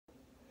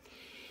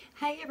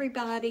Hey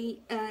everybody,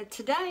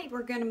 today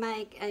we're going to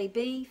make a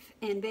beef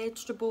and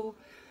vegetable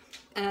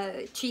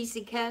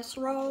cheesy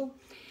casserole,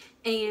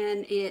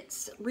 and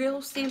it's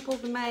real simple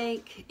to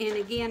make, and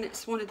again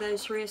it's one of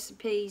those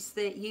recipes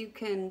that you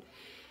can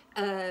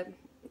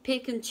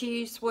pick and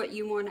choose what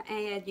you want to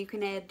add. You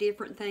can add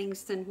different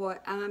things than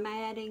what I'm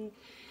adding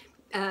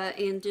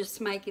and just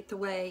make it the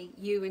way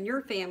you and your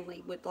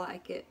family would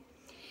like it.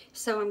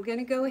 So I'm going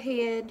to go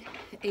ahead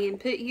and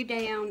put you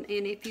down,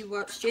 and if you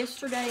watched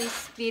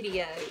yesterday's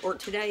video or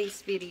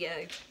today's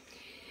video,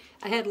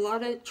 I had a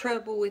lot of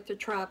trouble with the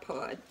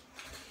tripod.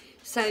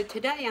 So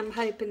today I'm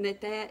hoping that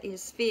that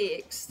is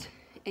fixed,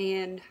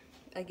 and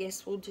I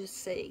guess we'll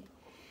just see.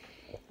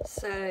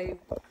 So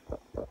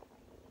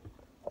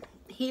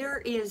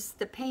here is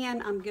the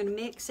pan I'm going to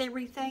mix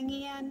everything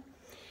in,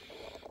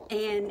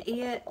 and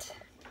it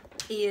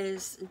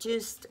is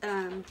just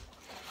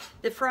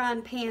the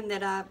frying pan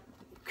that I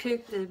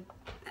cook the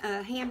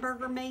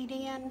hamburger meat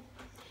in,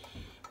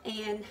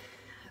 and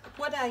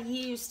what I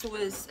used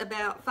was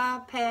about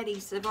 5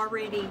 patties of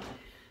already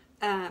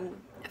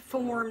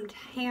formed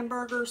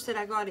hamburgers that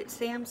I got at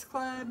Sam's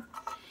Club,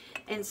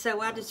 and so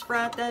I just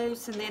fried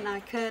those, and then I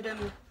cut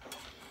them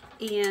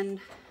in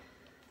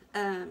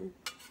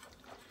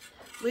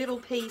little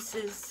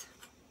pieces.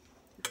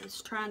 I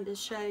was trying to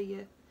show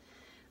you,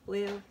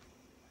 well,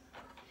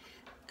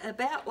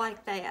 about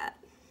like that.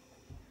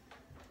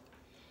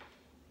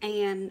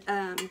 And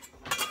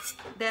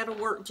that'll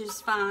work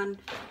just fine.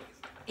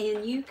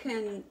 And you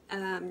can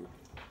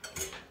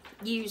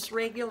use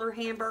regular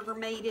hamburger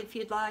meat if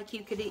you'd like.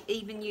 You could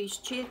even use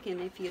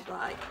chicken if you'd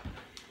like.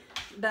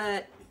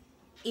 But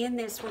in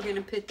this we're going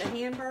to put the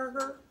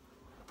hamburger.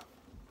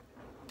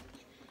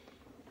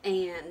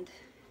 And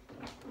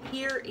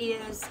here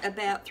is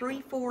about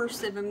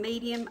 3/4 of a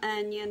medium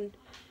onion.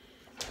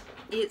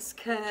 It's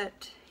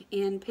cut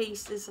in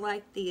pieces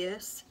like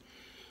this.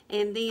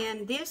 And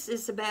then this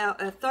is about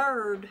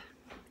 1/3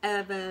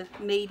 of a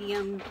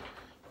medium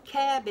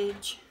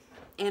cabbage,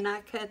 and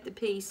I cut the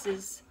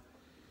pieces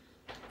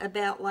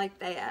about like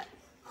that.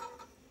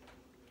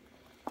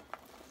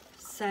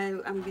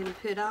 So I'm going to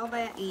put all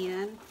that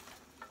in.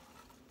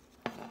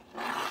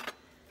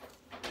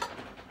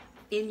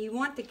 And you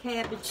want the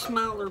cabbage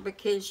smaller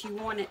because you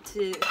want it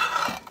to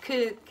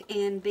cook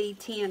and be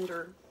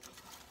tender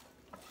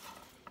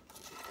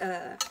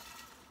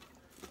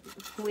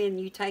when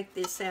you take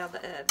this out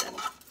of the oven.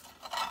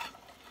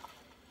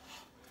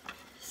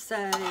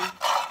 So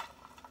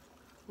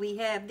we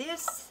have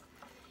this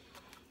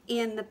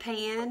in the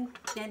pan,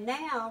 and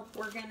now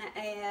we're going to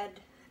add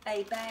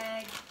a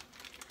bag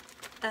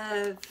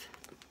of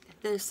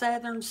the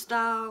Southern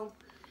style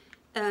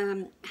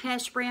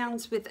hash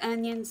browns with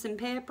onions and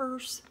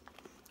peppers,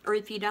 or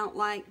if you don't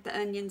like the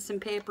onions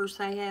and peppers,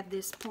 I have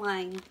this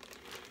plain,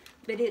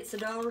 but it's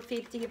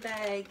 $1.50 a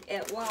bag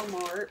at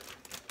Walmart.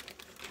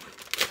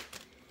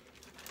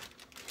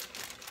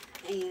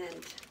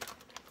 And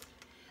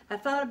I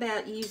thought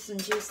about using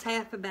just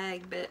half a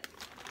bag, but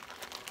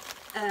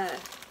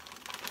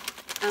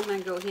I'm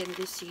going to go ahead and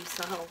just use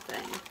the whole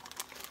thing.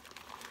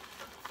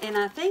 And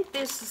I think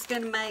this is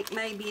going to make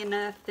maybe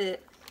enough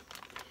that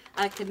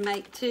I could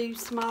make 2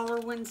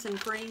 smaller ones and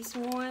freeze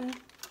one.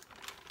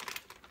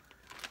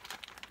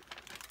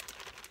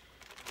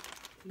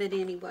 But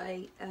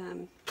anyway,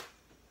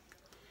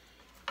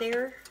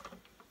 there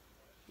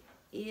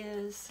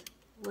is,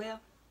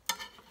 well,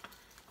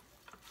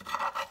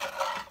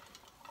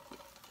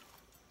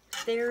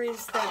 there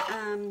is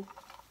the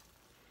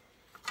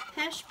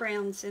hash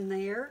browns in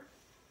there,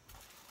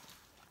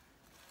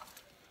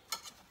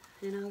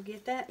 and I'll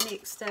get that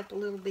mixed up a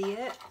little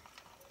bit.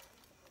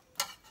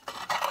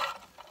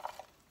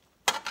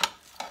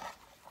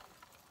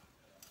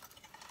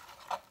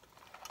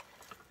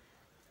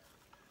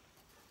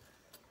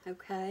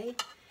 Okay,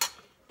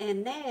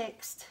 and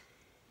next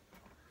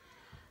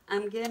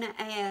I'm going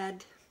to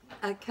add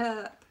a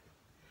cup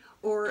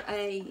or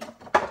a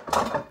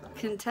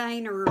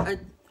container, a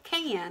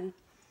can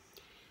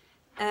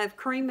of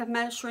cream of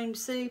mushroom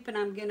soup, and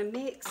I'm going to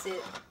mix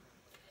it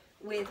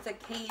with a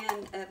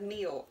can of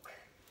milk.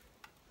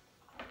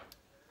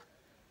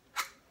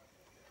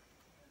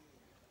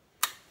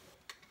 I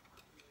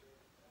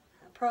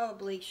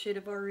probably should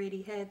have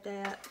already had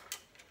that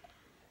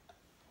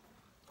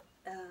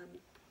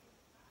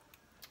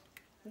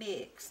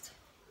mixed.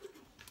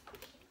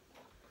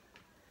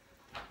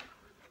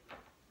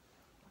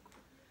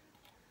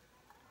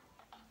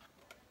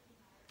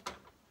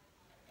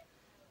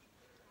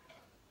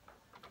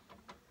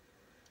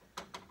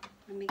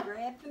 Let me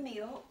grab the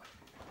milk.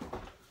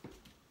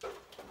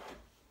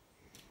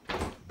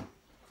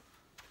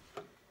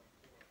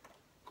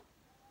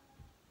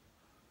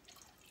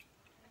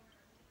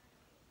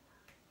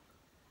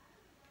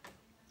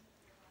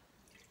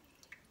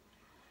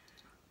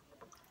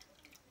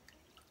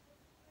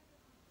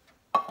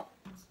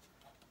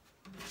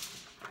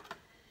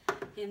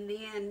 And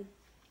then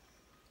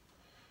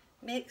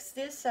mix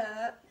this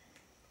up,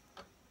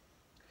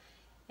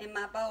 and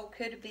my bowl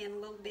could have been a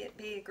little bit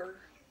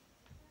bigger.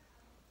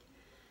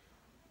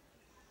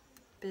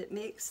 But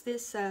mix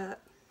this up.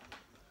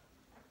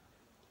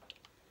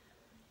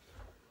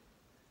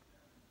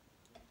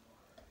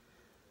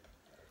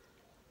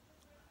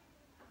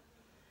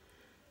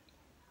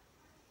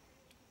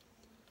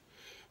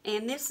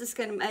 And this is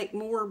going to make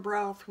more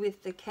broth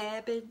with the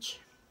cabbage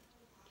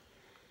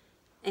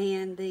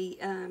and the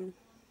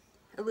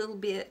a little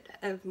bit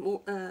of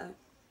more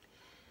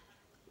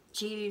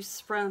juice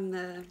from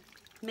the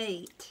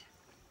meat.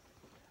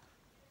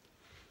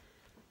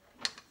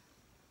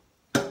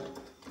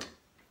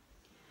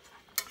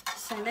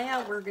 So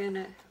now we're going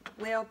to,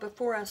 well,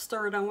 before I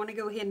start, I want to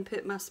go ahead and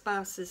put my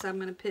spices. I'm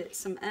going to put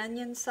some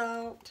onion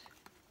salt.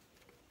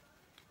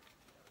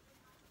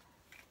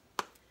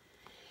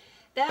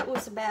 That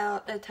was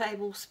about a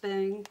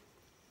tablespoon.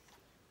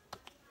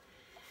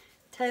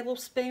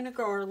 Tablespoon of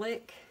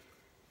garlic,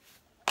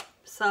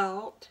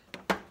 salt,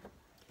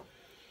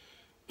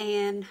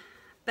 and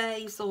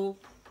basil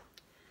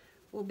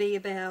will be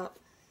about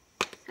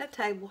a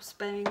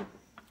tablespoon.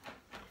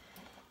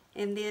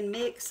 And then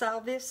mix all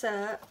this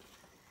up.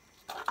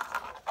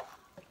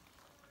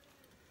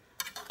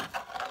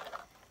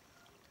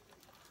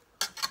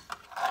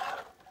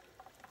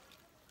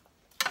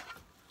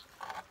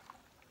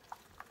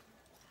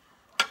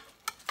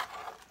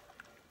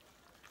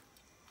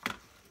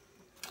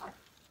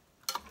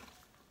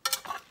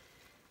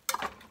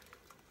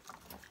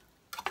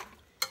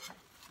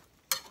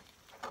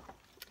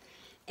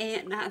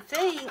 And I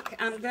think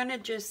I'm going to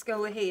just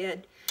go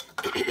ahead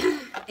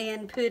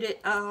and put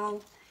it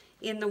all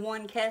in the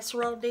one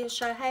casserole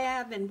dish I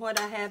have, and what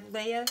I have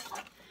left,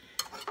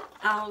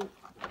 I'll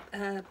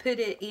put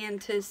it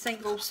into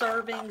single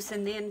servings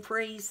and then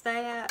freeze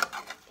that.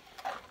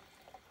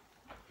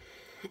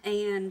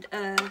 And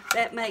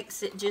that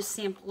makes it just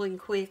simple and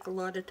quick a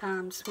lot of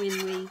times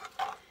when we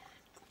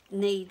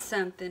need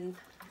something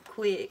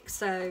quick.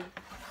 So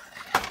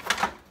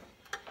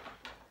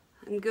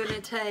I'm going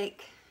to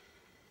take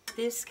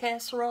this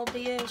casserole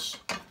dish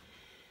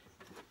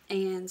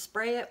and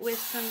spray it with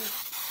some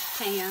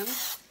ham,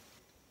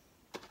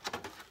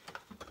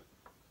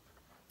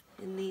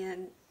 and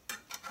then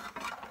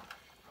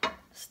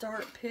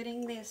start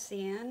putting this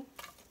in.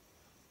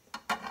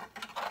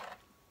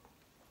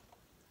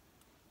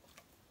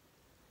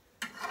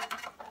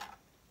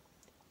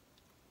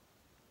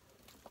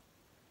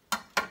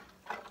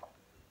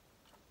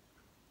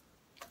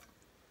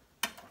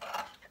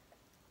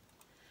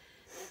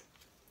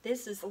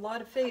 This is a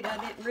lot of food. I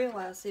didn't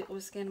realize it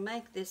was going to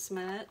make this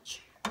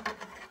much.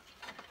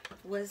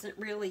 Wasn't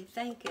really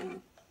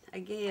thinking, I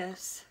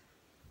guess.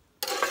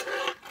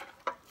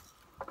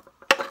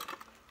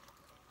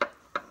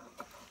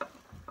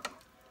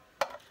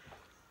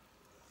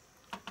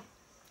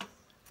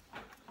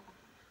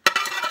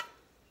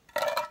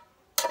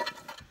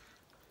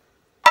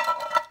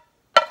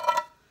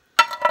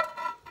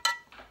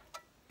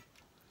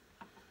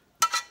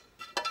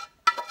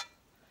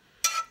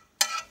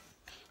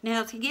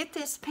 Now, to get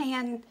this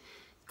pan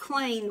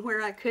clean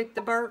where I cook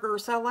the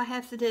burgers, all I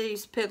have to do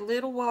is put a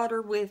little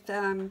water with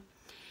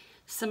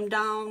some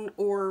Dawn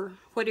or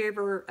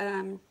whatever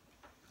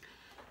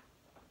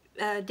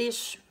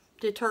dish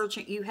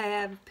detergent you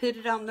have. Put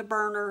it on the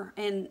burner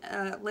and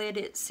let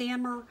it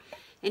simmer,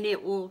 and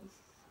it will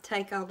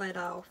take all that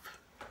off.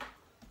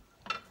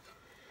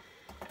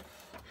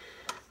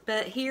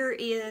 But here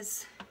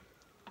is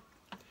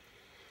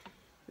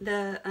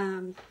the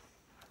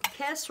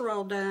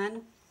casserole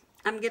done.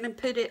 I'm going to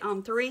put it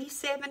on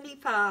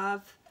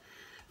 375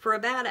 for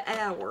about an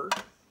hour.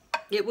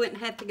 It wouldn't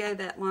have to go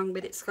that long,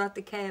 but it's got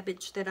the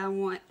cabbage that I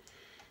want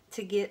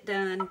to get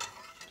done.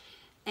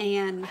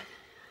 And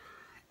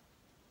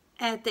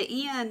at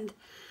the end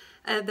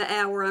of the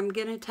hour, I'm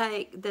going to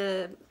take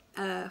the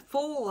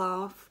foil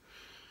off,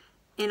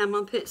 and I'm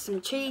going to put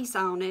some cheese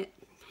on it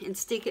and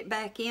stick it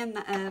back in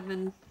the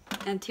oven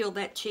until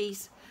that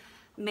cheese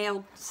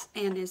melts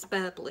and is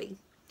bubbly.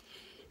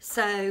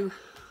 So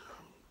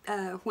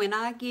when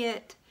I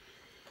get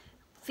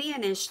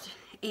finished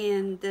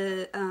and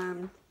the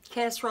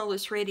casserole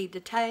is ready to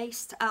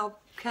taste, I'll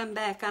come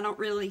back. I don't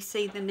really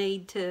see the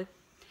need to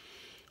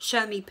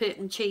show me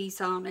putting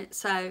cheese on it.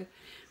 So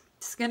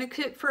it's going to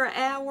cook for an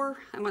hour.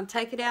 I'm going to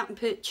take it out and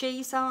put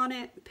cheese on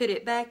it, put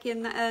it back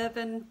in the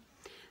oven,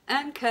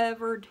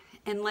 uncovered,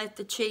 and let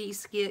the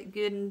cheese get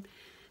good and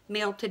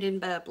melted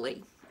and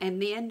bubbly.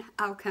 And then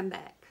I'll come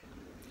back.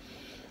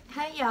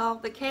 Hey y'all,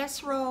 the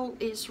casserole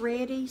is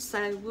ready,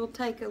 so we'll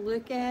take a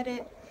look at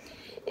it.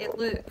 It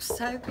looks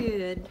so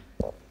good.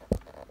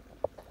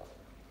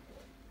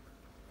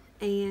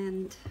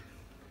 And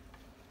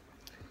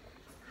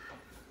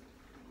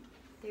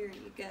there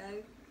you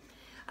go.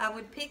 I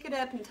would pick it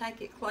up and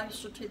take it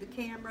closer to the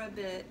camera,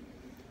 but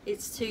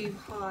it's too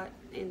hot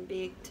and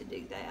big to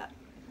do that.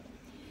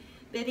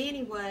 But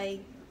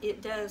anyway,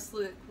 it does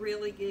look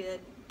really good.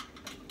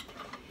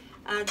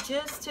 I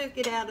just took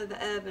it out of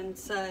the oven,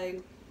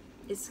 so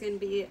it's going to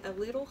be a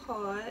little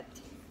hot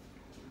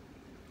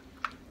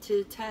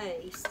to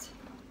taste,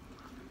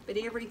 but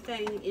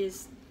everything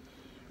is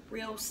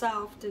real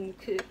soft and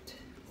cooked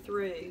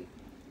through.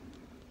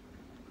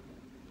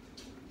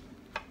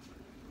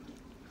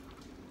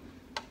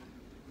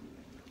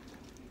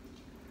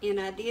 and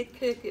I did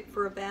cook it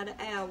for about an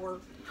hour.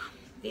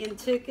 Then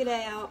took it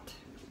out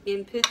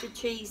and put the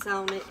cheese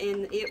on it,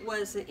 and it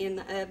wasn't in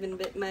the oven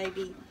but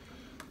maybe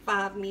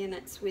 5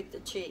 minutes with the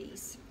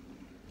cheese.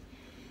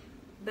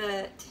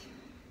 But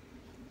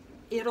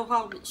it'll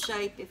hold its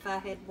shape if I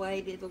had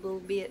waited a little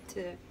bit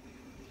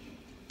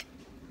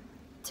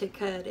to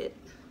cut it.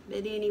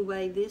 But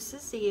anyway, this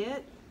is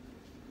it.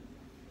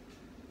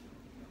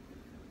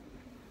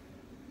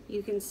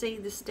 You can see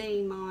the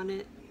steam on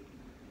it.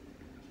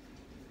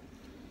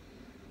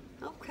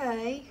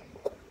 Okay.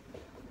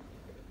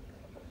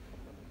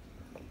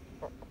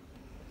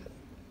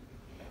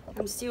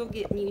 I'm still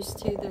getting used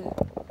to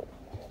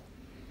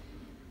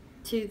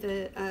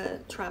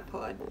the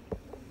tripod.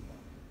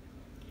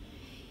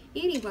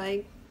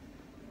 Anyway,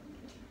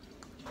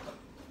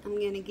 I'm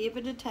going to give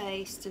it a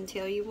taste and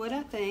tell you what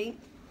I think.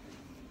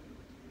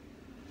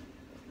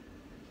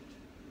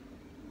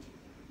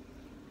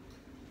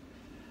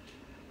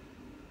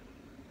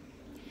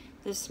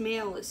 The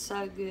smell is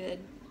so good.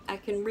 I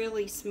can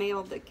really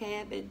smell the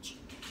cabbage.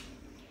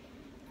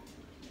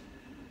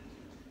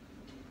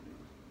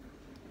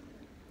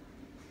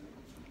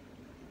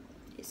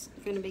 It's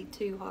going to be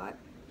too hot.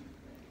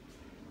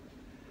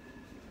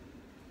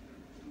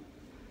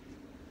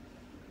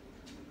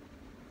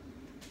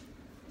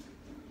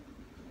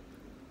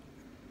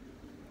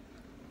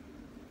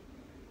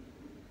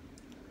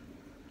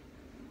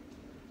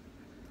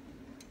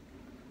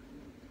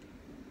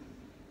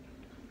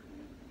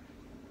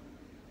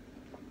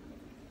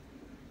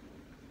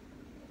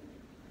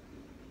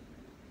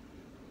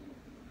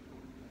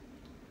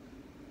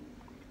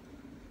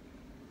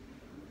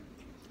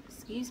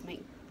 Excuse me.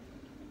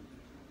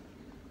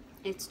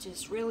 It's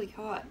just really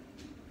hot.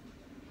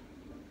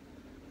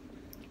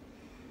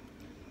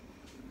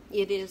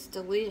 It is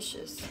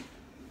delicious.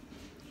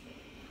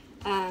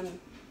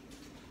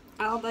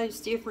 All those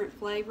different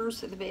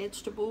flavors of the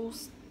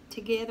vegetables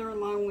together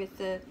along with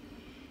the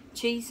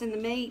cheese and the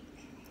meat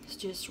is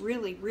just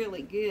really,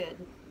 really good.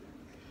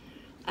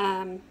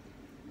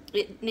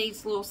 It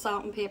needs a little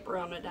salt and pepper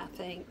on it, I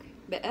think.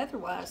 But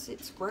otherwise,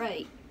 it's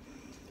great.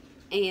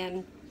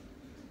 And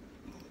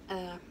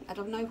I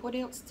don't know what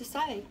else to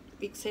say,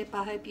 except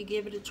I hope you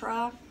give it a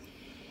try,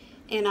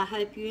 and I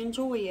hope you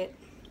enjoy it.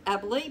 I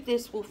believe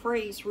this will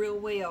freeze real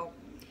well.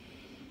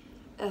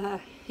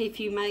 If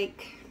you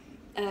make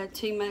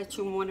too much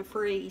and want to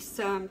freeze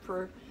some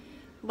for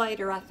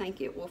later, I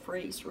think it will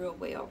freeze real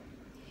well.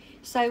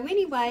 So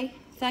anyway,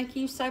 thank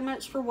you so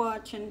much for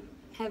watching.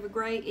 Have a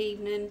great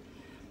evening,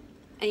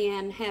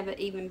 and have an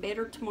even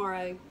better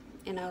tomorrow,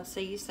 and I'll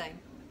see you soon.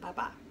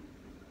 Bye-bye.